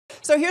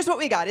So here's what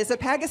we got. It's a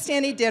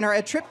Pakistani dinner,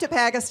 a trip to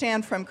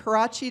Pakistan from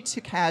Karachi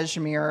to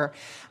Kashmir.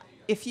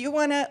 If you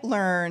want to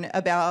learn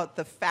about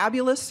the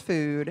fabulous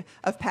food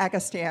of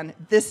Pakistan,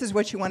 this is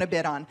what you want to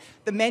bid on.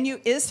 The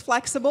menu is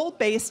flexible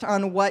based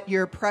on what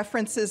your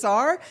preferences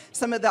are.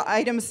 Some of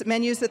the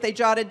menus that they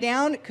jotted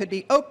down could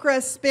be okra,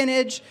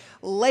 spinach,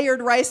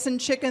 layered rice and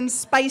chicken,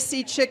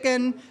 spicy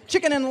chicken,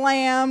 chicken and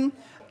lamb,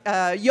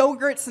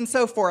 yogurts, and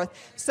so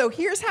forth. So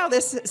here's how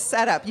this is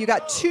set up. You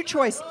got two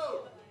choices.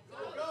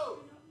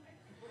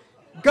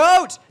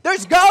 Goat!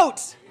 There's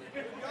goat!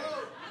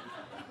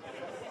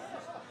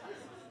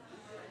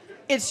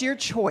 It's your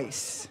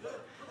choice.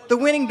 The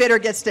winning bidder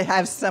gets to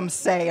have some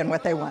say in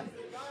what they want.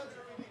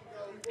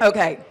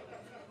 Okay.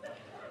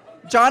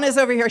 John is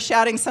over here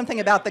shouting something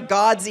about the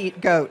gods eat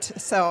goat.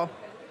 So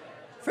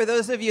for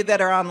those of you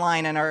that are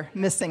online and are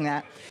missing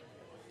that,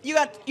 you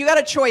got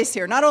a choice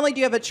here. Not only do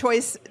you have a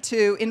choice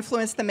to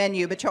influence the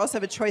menu, but you also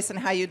have a choice in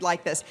how you'd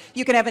like this.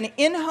 You can have an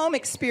in-home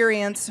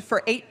experience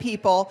for 8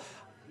 people.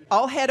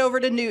 I'll head over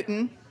to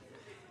Newton.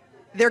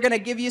 They're going to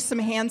give you some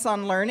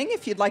hands-on learning.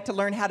 If you'd like to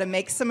learn how to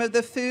make some of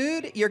the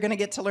food, you're going to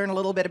get to learn a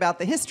little bit about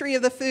the history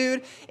of the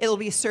food. It'll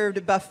be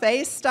served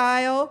buffet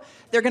style.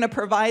 They're going to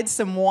provide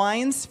some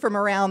wines from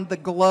around the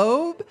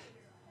globe.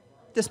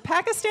 Does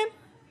Pakistan?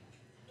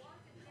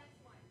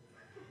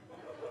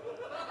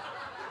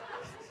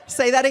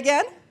 Say that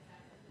again?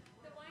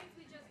 The wines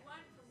we just won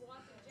from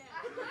Walker Jet.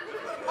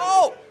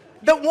 Oh!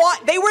 They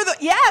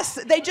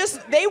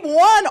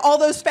won all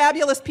those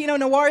fabulous Pinot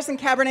Noirs and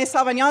Cabernet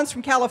Sauvignons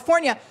from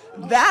California.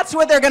 That's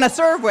what they're going to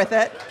serve with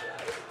it.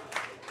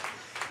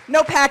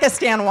 No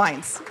Pakistan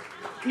wines.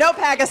 No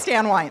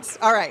Pakistan wines.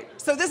 All right.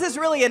 So this is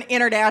really an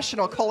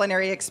international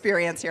culinary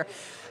experience here.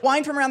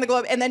 Wine from around the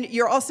globe, and then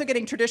you're also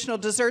getting traditional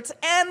desserts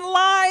and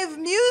live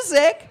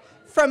music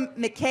from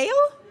Mikhail.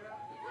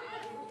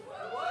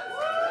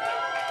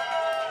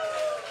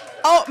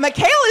 Oh,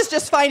 Mikhail is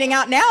just finding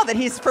out now that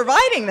he's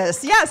providing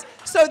this. Yes.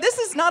 So this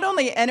is not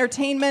only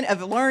entertainment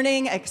of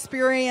learning,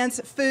 experience,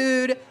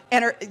 food,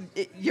 and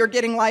you're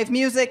getting live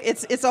music.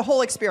 It's a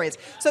whole experience.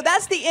 So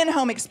that's the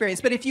in-home experience.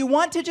 But if you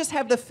want to just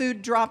have the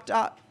food dropped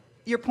off,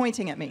 you're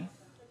pointing at me.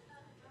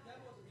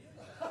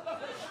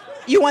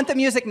 You want the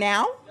music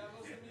now?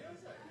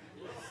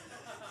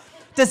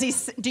 Does he?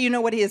 Do you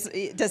know what he is?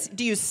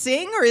 Do you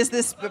sing, or is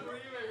this?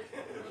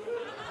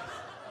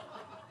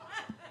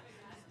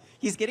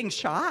 He's getting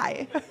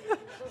shy.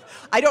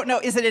 I don't know.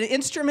 Is it an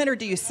instrument or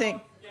do you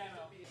sing?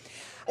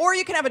 Or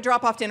you can have a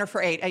drop-off dinner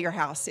for 8 at your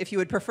house. If you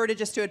would prefer to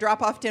just do a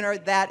drop-off dinner,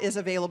 that is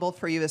available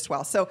for you as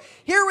well. So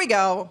here we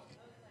go.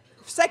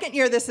 Second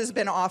year this has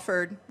been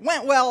offered.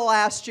 Went well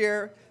last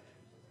year.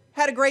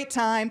 Had a great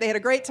time. They had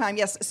a great time.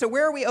 Yes. So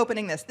where are we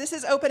opening this? This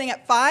is opening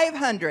at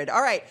 $500.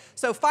 All right.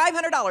 So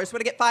 $500. What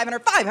to get?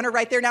 $500. $500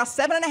 right there. Now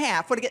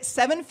 $7.50. What to get?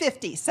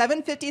 $750.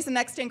 $750 is the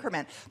next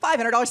increment.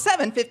 $500.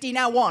 $750.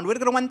 Now $1. What to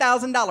go to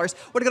 $1,000?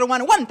 What to go to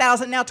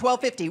 $1,000? Now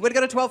 $1,250. What to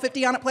go to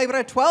 $1,250 on it? Play.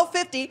 What to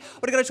 $1,250?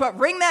 What to go to 12?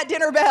 Ring that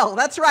dinner bell.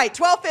 That's right.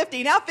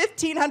 $1,250. Now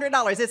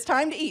 $1,500. It's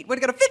time to eat. What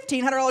to go to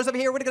 $1,500 over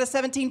here? What to go to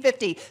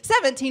 $1,750?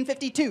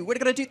 $1,752. What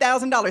to go to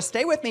 $2,000?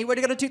 Stay with me. What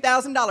to go to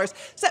 $2,000?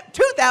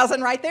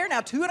 $2,000 right there.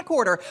 Now $2.25.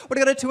 Would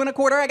it go to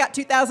 $2.25? I got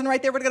 2,000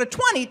 right there. Would it go to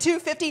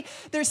 $2,250?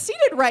 They're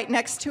seated right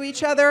next to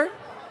each other.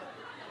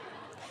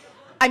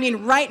 I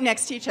mean, right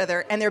next to each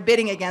other, and they're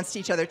bidding against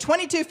each other.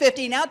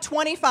 $2,250, now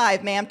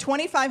 $25, ma'am.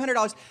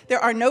 $2,500. There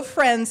are no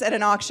friends at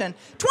an auction.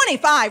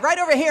 $25, right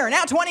over here.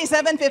 Now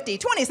 $2,750.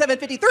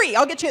 $2,753.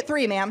 I'll get you at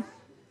 3, ma'am.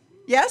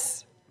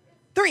 Yes?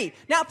 3.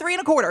 Now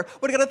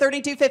 $3.25. Would it go to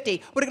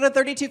 $3,250? Would it go to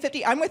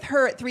 $3,250? I'm with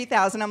her at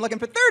 $3,000. I'm looking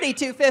for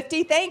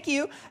 $3,250. Thank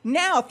you.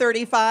 Now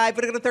 $35.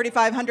 Would it go to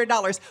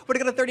 $3,500? Would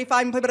it go to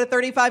 $35? Would it go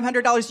to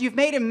 $3,500? You've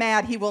made him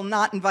mad. He will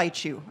not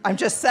invite you. I'm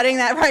just setting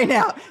that right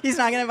now. He's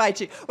not going to invite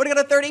you. Would it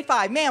go to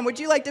 $35? Ma'am, would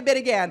you like to bid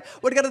again?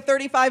 Would it go to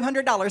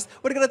 $3,500?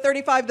 Would it go to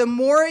 $35? The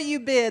more you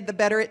bid, the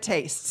better it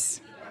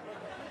tastes.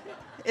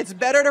 It's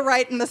better to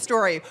write in the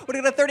story. Would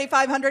it go to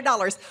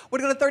 $3,500? Would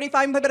it go to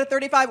 $35? Would it go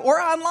to $35?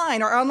 Or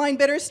online. Our online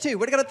bidders too.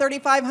 Would it go to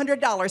 $3,500?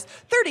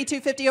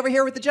 $3,250 over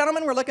here with the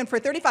gentleman. We're looking for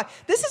 $35.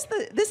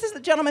 This is the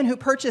gentleman who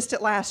purchased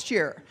it last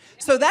year.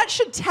 So that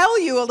should tell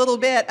you a little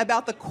bit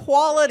about the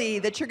quality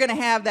that you're going to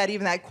have. That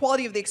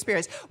quality of the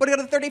experience. Would it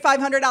go to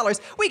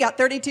 $3,500? We got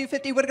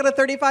 $3,250. Would it go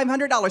to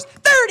 $3,500?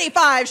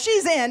 35.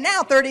 She's in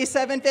now.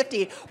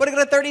 $3,750. Would it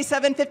go to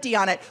 $3,750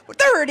 on it?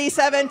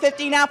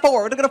 $3,750 now.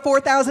 4. Would it go to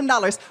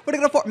 $4,000? Would it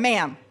go to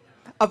Ma'am,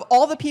 of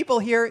all the people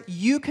here,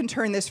 you can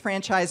turn this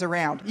franchise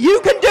around.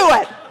 You can do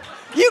it.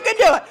 You can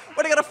do it.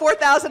 Would it go to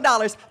 $4,000?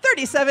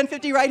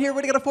 $3,750 right here.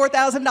 Would it go to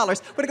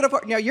 $4,000? Would it go to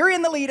 4? Now you're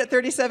in the lead at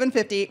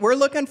 $3,750. We're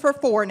looking for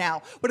 4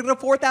 now. Would it go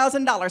to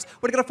 $4,000?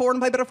 Would it go to 4 and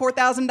play about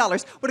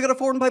 $4,000? Would it go to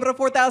 4 and play about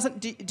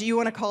 $4,000? Do you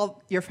want to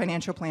call your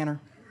financial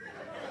planner?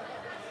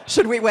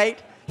 Should we wait?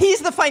 He's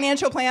the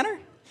financial planner.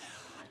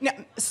 Now,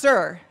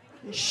 sir,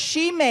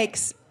 she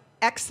makes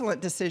excellent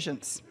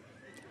decisions.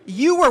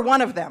 You were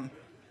one of them.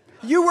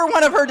 You were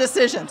one of her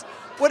decisions.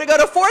 Would it go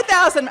to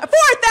 $4,000?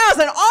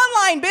 $4,000.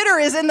 Online bidder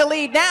is in the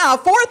lead now.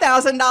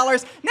 $4,000.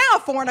 Now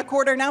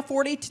 $4.25. Now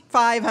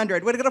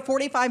 $4,500. Would it go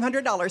to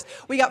 $4,500?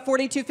 We got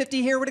 $4,250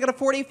 here. Would it go to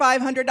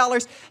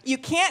 $4,500? You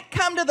can't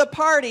come to the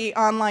party,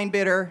 online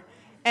bidder,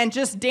 and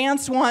just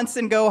dance once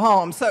and go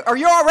home. So, or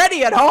you're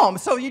already at home,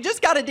 so you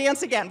just got to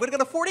dance again. Would it go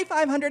to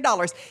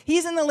 $4,500?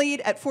 He's in the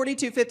lead at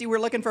 $4,250. We're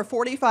looking for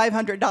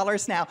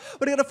 $4,500 now.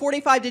 Would it go to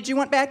 $45,000? Did you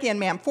want back in,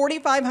 ma'am?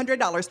 $4,500.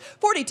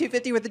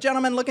 $4,250 with the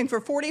gentleman looking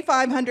for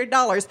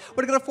 $4,500.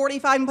 Would it go to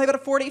 $45,000 and play go to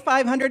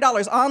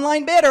 $4,500?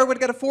 Online bidder would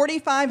go to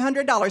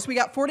 $4,500. We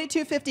got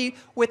 $4,250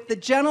 with the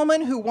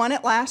gentleman who won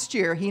it last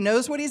year. He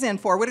knows what he's in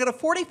for. Would it go to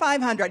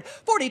 $4,500?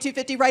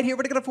 $4,250 right here.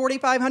 Would it go to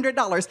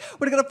 $4,500?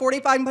 Would it go to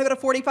 $45,000 and play go to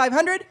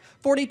 $4,500?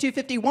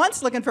 $4,250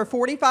 once, looking for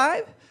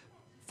 $45,000.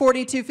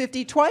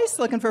 $4,250 twice,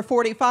 looking for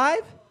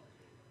 $45,000.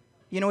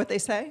 You know what they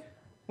say?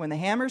 When the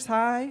hammer's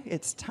high,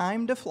 it's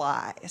time to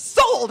fly.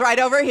 Sold right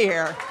over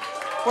here.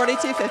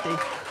 $4,250.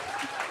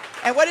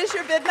 And what is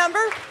your bid number?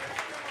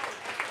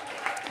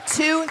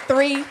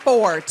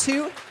 234.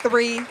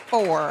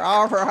 234.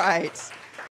 All right.